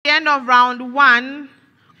end of round 1,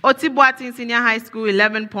 Boateng Senior High School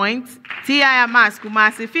 11 points, TI Amass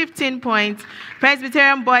Kumasi 15 points,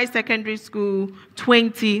 Presbyterian Boys Secondary School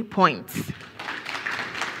 20 points.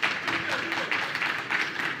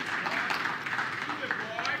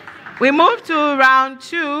 We move to round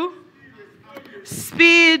 2,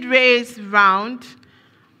 speed race round,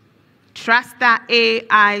 Truster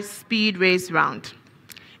AI speed race round.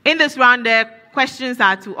 In this round, the questions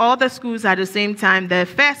are to all the schools at the same time. The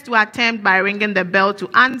first to attempt by ringing the bell to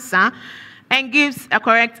answer and gives a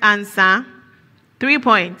correct answer, 3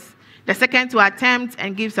 points. The second to attempt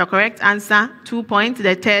and gives a correct answer, 2 points.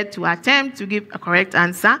 The third to attempt to give a correct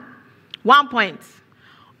answer, 1 point.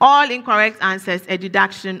 All incorrect answers, a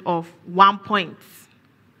deduction of 1 point.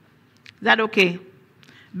 Is that okay?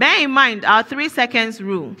 Bear in mind our 3 seconds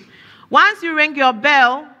rule. Once you ring your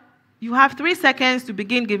bell, you have 3 seconds to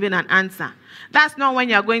begin giving an answer. That's not when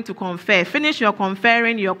you're going to confer. Finish your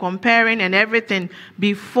conferring, your comparing, and everything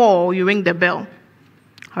before you ring the bell. All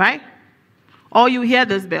right? Or you hear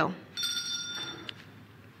this bell.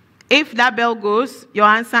 If that bell goes, your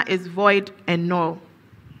answer is void and null.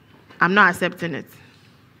 I'm not accepting it.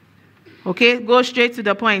 Okay? Go straight to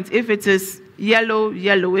the point. If it is yellow,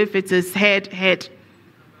 yellow. If it is head, head.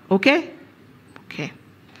 Okay? Okay.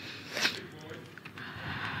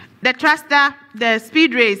 The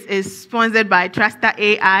speed race is sponsored by Truster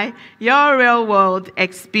AI, your real world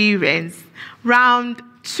experience. Round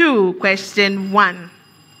 2, question 1.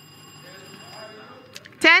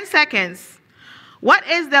 10 seconds. What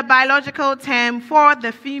is the biological term for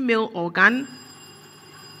the female organ?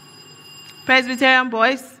 Presbyterian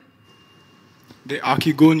boys? The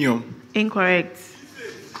archegonium. Incorrect.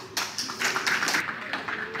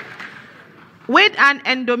 With an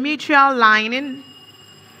endometrial lining,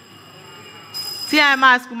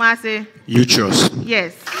 Amass Kumasi. Uterus.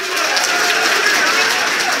 Yes.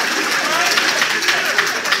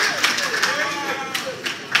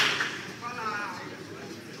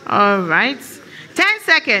 All right. 10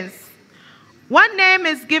 seconds. What name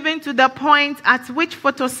is given to the point at which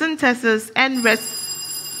photosynthesis and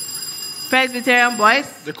Presbyterian boys?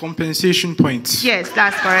 The compensation point. Yes,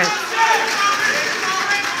 that's correct.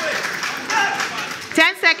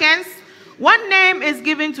 10 seconds. What name is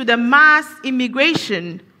given to the mass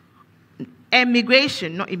emigration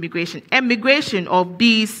of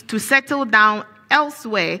bees to settle down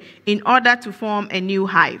elsewhere in order to form a new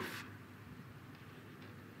hive?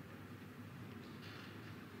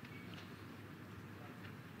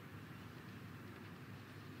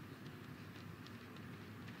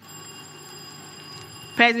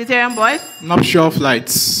 Presbyterian boys? Nuptial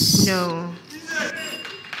flights. No.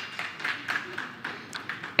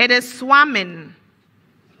 It is swarming.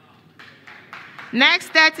 Next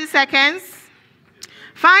 30 seconds.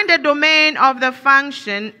 Find the domain of the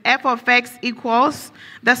function f of x equals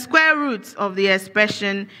the square root of the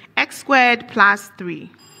expression x squared plus 3.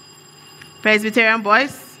 Presbyterian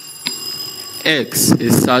boys? X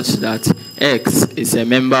is such that x is a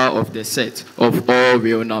member of the set of all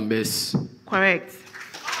real numbers. Correct.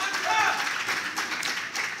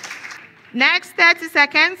 Next 30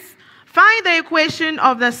 seconds. Find the equation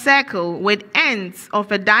of the circle with ends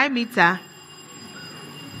of a diameter.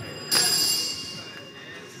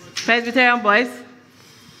 Presbyterian boys?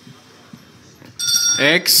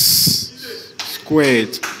 X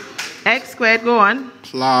squared. X squared, go on.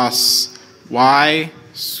 Plus y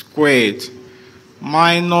squared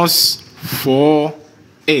minus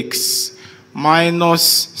 4x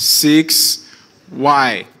minus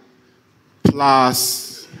 6y plus...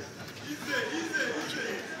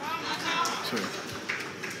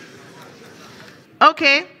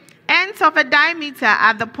 Okay, ends of a diameter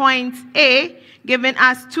at the point A giving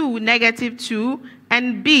us 2, -2,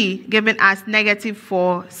 and B giving us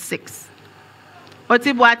 -4, 6.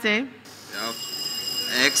 Boateng? Yep.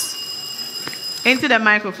 X. Into the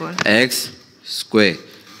microphone. X square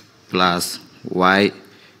plus y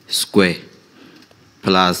square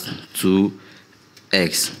plus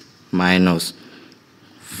 2x minus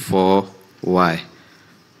 4y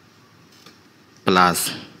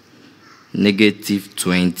plus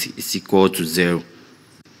 -20 is equal to 0.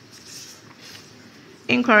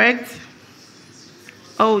 Incorrect.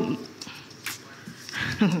 Oh,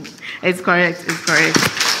 it's correct. It's correct.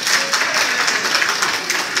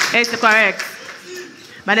 It's correct.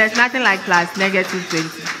 But there's nothing like plus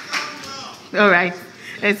 -20. All right.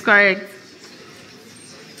 It's correct.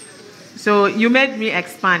 So you made me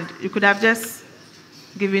expand. You could have just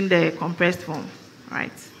given the compressed form.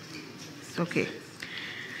 Right. It's okay.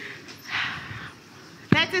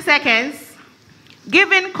 30 seconds.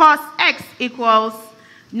 Given cos x equals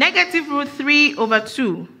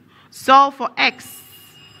 -√3/2, Solve for x.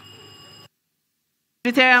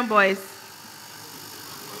 Presbyterian boys.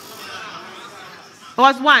 It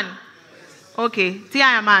was 1. Okay. Tia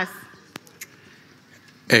Amass.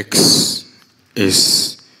 X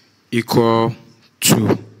is equal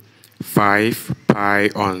to 5 pi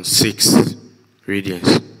on 6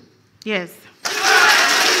 radians. Yes.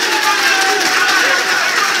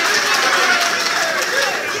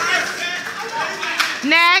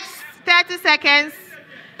 Next, 30 seconds.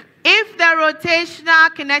 If the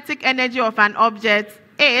rotational kinetic energy of an object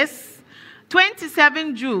is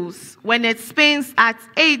 27 joules when it spins at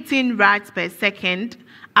 18 rads per second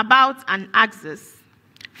about an axis,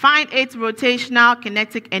 find its rotational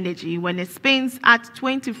kinetic energy when it spins at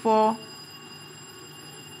 24.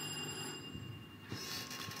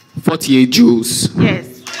 48 joules. Yes.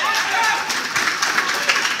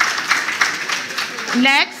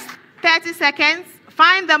 Next, 30 seconds.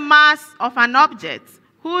 Find the mass of an object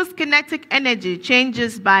whose kinetic energy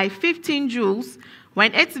changes by 15 joules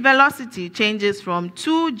when its velocity changes from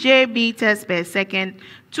 2j meters per second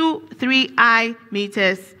to 3I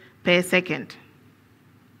meters per second.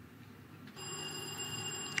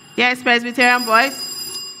 Yes, Presbyterian boys?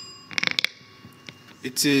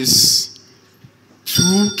 It is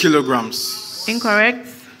 2 kilograms. Incorrect.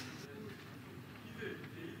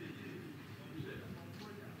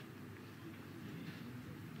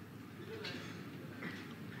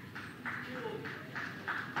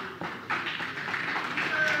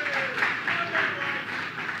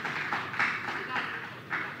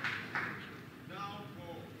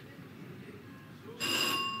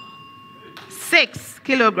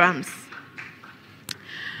 Kilograms.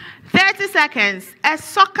 30 seconds. A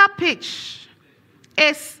soccer pitch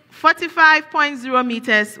is 45.0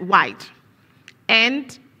 meters wide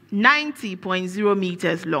and 90.0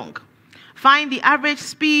 meters long. Find the average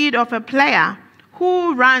speed of a player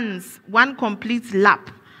who runs 1 complete lap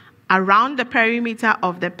around the perimeter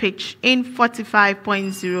of the pitch in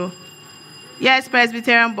 45.0. Yes,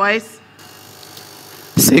 Presbyterian boys.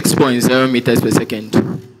 6.0 meters per second.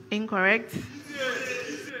 Incorrect.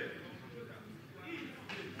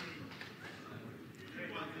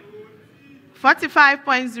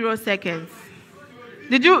 45.0 seconds.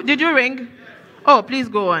 Did you ring? Oh, please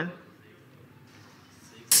go on.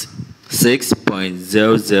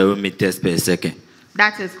 6.00 meters per second.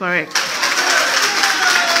 That is correct.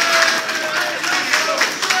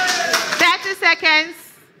 30 seconds.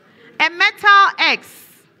 A metal X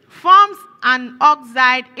forms an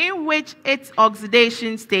oxide in which its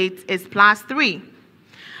oxidation state is +3.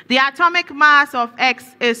 The atomic mass of X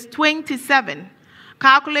is 27.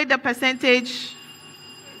 Calculate the percentage.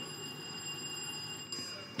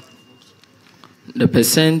 The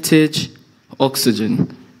percentage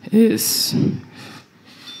oxygen is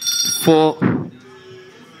 4.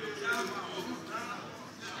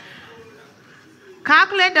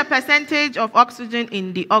 Calculate the percentage of oxygen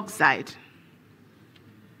in the oxide.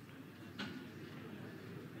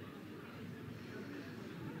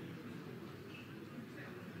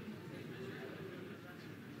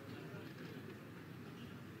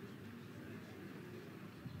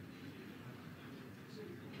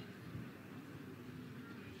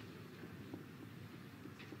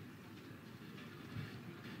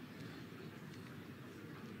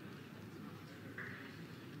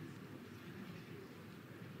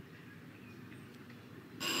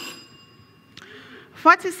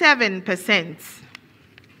 %.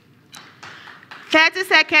 30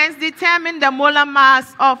 seconds. Determine the molar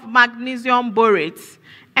mass of magnesium borate.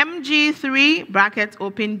 Mg3 bracket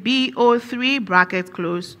open, BO3 bracket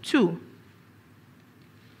close 2.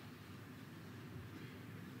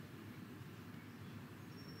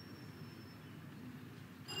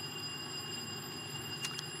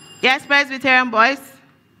 Yes, Presbyterian boys.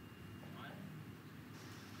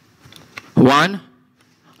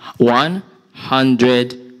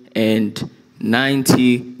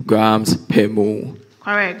 190 grams per mole.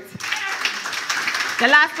 Correct. The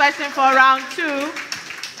last question for round 2.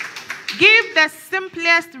 Give the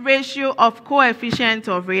simplest ratio of coefficient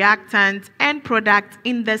of reactant and product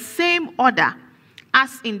in the same order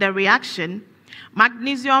as in the reaction.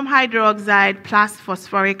 Magnesium hydroxide plus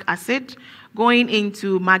phosphoric acid going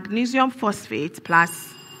into magnesium phosphate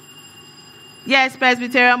plus. Yes,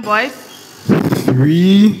 Presbyterian boys.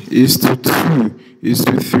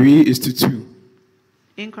 3:2:3:2.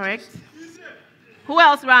 Incorrect. Who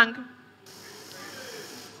else rang?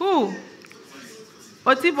 Who?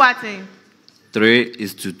 Oti Boateng.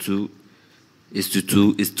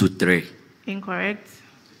 3:2:3. Incorrect.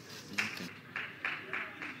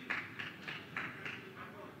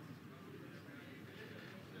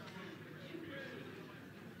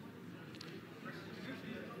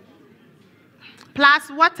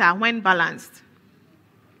 plus water when balanced.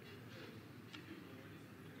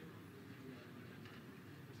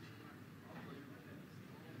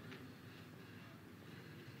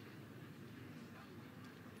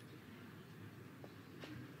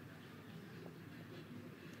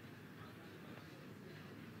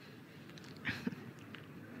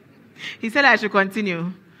 He said I should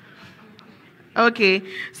continue. Okay,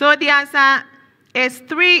 so the answer is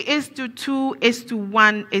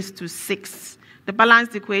 3:2:1:6. The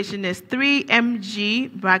balanced equation is 3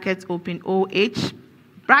 mg bracket open OH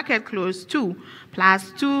bracket close 2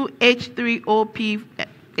 plus 2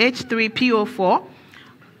 H3PO4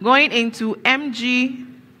 going into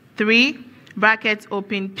mg3 bracket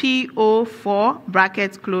open PO4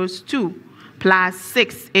 bracket close 2 plus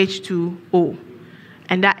 6 H2O.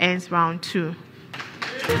 And that ends round 2.